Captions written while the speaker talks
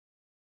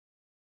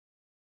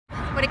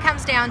What it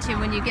comes down to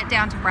when you get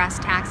down to brass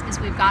tacks is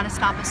we've got to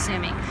stop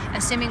assuming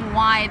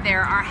why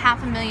there are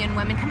 500,000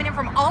 women coming in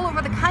from all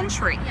over the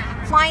country,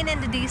 flying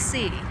into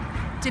DC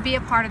to be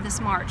a part of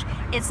this march.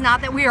 It's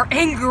not that we are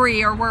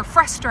angry or we're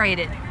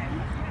frustrated.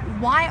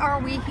 Why are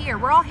we here?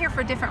 We're all here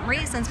for different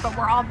reasons, but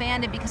we're all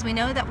banded because we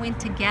know that when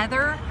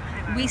together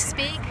we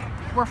speak,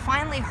 we're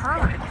finally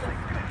heard.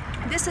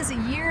 This is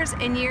years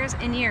and years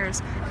and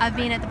years of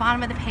being at the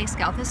bottom of the pay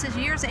scale. This is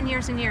years and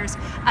years and years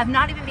of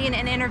not even being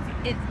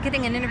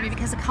getting an interview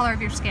because of the color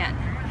of your skin.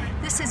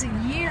 This is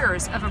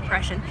years of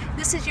oppression.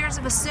 This is years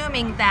of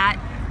assuming that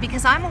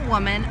because I'm a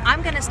woman,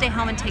 I'm going to stay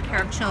home and take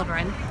care of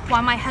children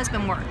while my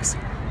husband works.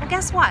 Well,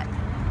 guess what?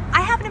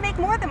 I happen to make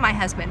more than my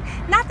husband.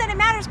 Not that it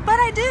matters, but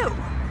I do.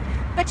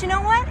 But you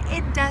know what?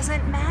 It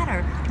doesn't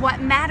matter.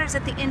 What matters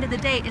at the end of the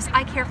day is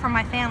I care for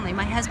my family.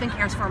 My husband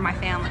cares for my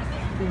family.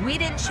 We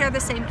didn't share the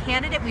same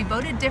candidate. We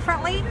voted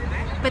differently,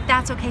 but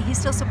that's okay. He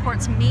still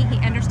supports me. He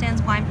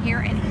understands why I'm here,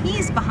 and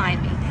he's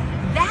behind me.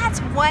 That's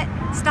what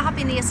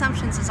stopping the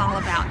assumptions is all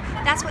about.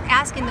 That's what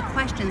asking the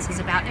questions is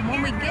about. And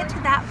when we get to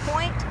that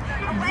point,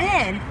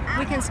 then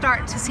we can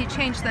start to see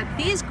change that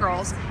these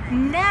girls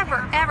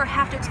never, ever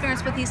have to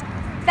experience what these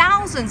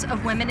thousands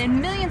of women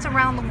and millions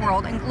around the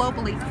world and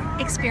globally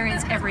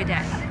experience every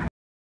day.